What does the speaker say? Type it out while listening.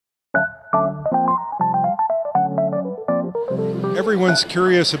Everyone's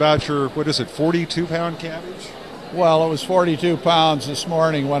curious about your, what is it, 42-pound cabbage? Well, it was 42 pounds this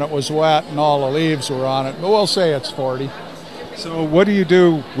morning when it was wet and all the leaves were on it, but we'll say it's 40. So what do you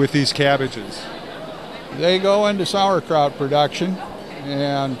do with these cabbages? They go into sauerkraut production,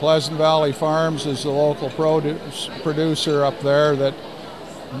 and Pleasant Valley Farms is the local producer up there that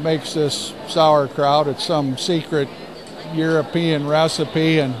makes this sauerkraut. It's some secret European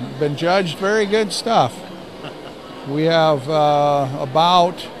recipe and been judged very good stuff. We have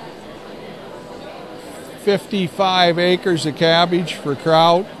about 55 acres of cabbage for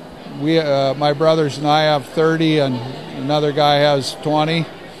kraut. My brothers and I have 30, and another guy has 20.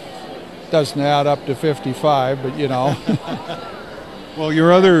 Doesn't add up to 55, but you know. Well,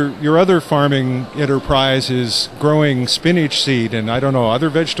 your other farming enterprise is growing spinach seed, and I don't know, other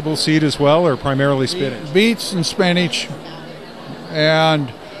vegetable seed as well, or primarily spinach? Beets and spinach,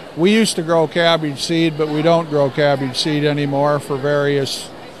 and we used to grow cabbage seed, but we don't grow cabbage seed anymore for various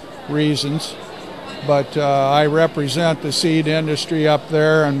reasons. But I represent the seed industry up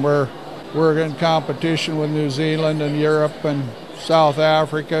there, and we're in competition with New Zealand and Europe and South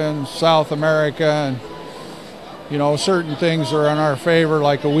Africa and South America, and you know, certain things are in our favor,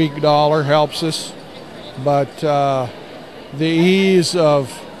 like a weak dollar helps us, but the ease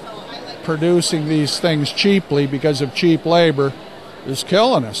of producing these things cheaply because of cheap labor is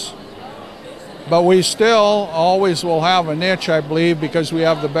killing us. But we still always will have a niche, I believe, because we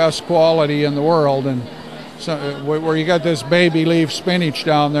have the best quality in the world. And so, where you got this baby leaf spinach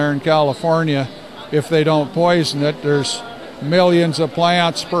down there in California, if they don't poison it, there's millions of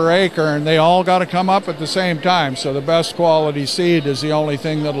plants per acre, and they all got to come up at the same time. So the best quality seed is the only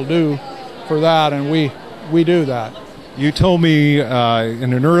thing that'll do for that, and we do that. You told me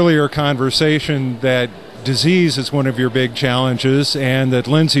in an earlier conversation that disease is one of your big challenges, and that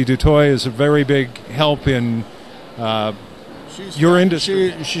Lindsey Toit is a very big help in your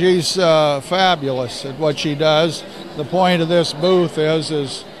industry. She's fabulous at what she does. The point of this booth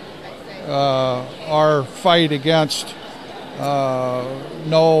is our fight against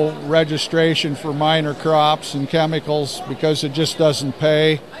no registration for minor crops and chemicals, because it just doesn't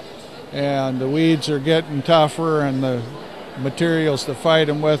pay, and the weeds are getting tougher and the materials to fight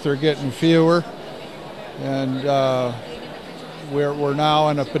them with are getting fewer. And we're now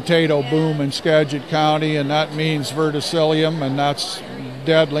in a potato boom in Skagit County, and that means verticillium, and that's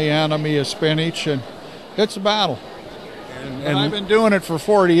deadly enemy of spinach, and it's a battle. And I've been doing it for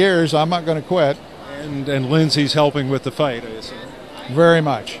 40 years. I'm not going to quit. And Lindsey's helping with the fight, I assume. Very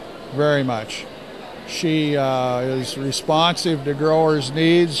much, very much. She is responsive to growers'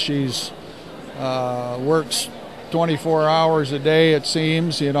 needs. She's works 24 hours a day, it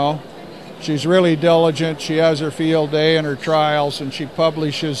seems, you know. She's really diligent. She has her field day and her trials, and she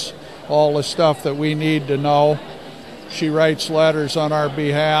publishes all the stuff that we need to know. She writes letters on our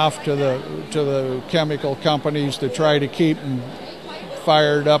behalf to the chemical companies to try to keep them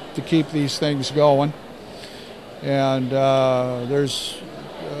fired up to keep these things going. And there's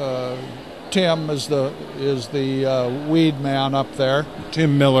Tim is the weed man up there.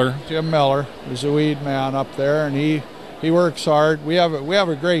 Tim Miller is the weed man up there, and he works hard. We have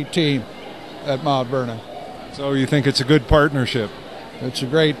a great team at Mount Vernon. So you think it's a good partnership? It's a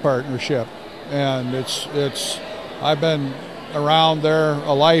great partnership, and it's I've been around there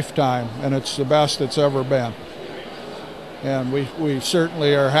a lifetime, and it's the best it's ever been. And we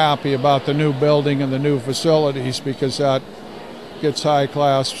certainly are happy about the new building and the new facilities, because that gets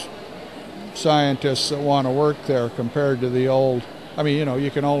high-class scientists that want to work there compared to the old. I mean, you know, you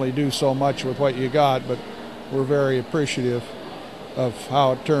can only do so much with what you got, but we're very appreciative of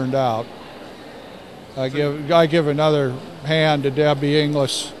how it turned out. I give another hand to Debbie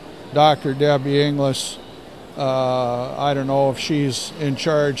Inglis, Dr. Debbie Inglis. I don't know if she's in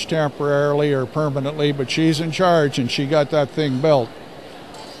charge temporarily or permanently, but she's in charge, and she got that thing built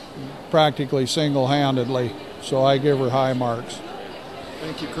practically single-handedly. So I give her high marks.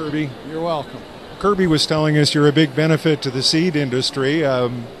 Thank you, Kirby. You're welcome. Kirby was telling us you're a big benefit to the seed industry. How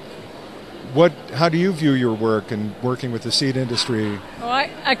do you view your work and working with the seed industry? Well,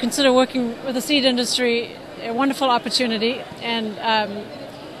 I consider working with the seed industry a wonderful opportunity, and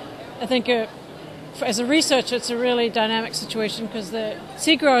I think as a researcher it's a really dynamic situation, because the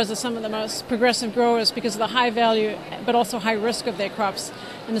seed growers are some of the most progressive growers because of the high value but also high risk of their crops,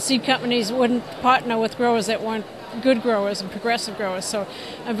 and the seed companies wouldn't partner with growers that weren't good growers and progressive growers. So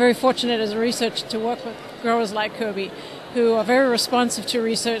I'm very fortunate as a researcher to work with growers like Kirby, who are very responsive to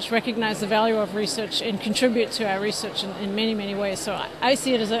research, recognize the value of research, and contribute to our research in many, many ways. So I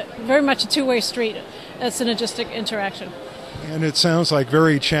see it as very much a two-way street, a synergistic interaction. And it sounds like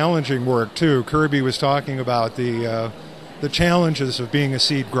very challenging work too. Kirby was talking about the challenges of being a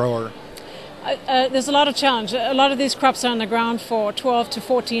seed grower. There's a lot of challenge. A lot of these crops are on the ground for 12 to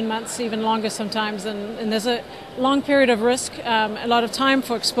 14 months, even longer sometimes, and there's a long period of risk, a lot of time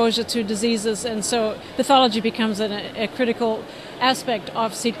for exposure to diseases, and so pathology becomes a critical aspect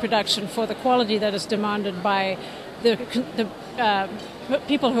of seed production for the quality that is demanded by the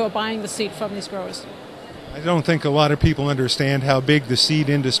people who are buying the seed from these growers. I don't think a lot of people understand how big the seed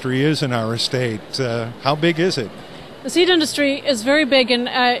industry is in our state. How big is it? The seed industry is very big, and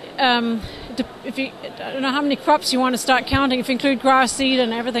I don't know how many crops you want to start counting if you include grass seed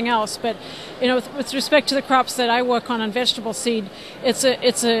and everything else. But with respect to the crops that I work on vegetable seed, it's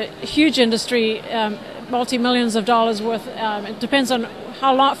a huge industry, multi-millions of dollars worth. It depends on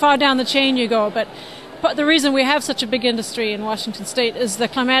how far down the chain you go, but the reason we have such a big industry in Washington State is the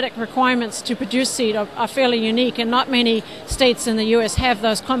climatic requirements to produce seed are fairly unique, and not many states in the U.S. have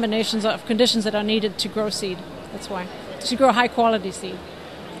those combinations of conditions that are needed to grow seed. That's why. To grow high quality seed.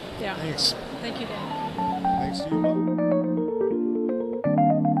 Yeah. Thanks. Thank you, Dan. Thanks to you both.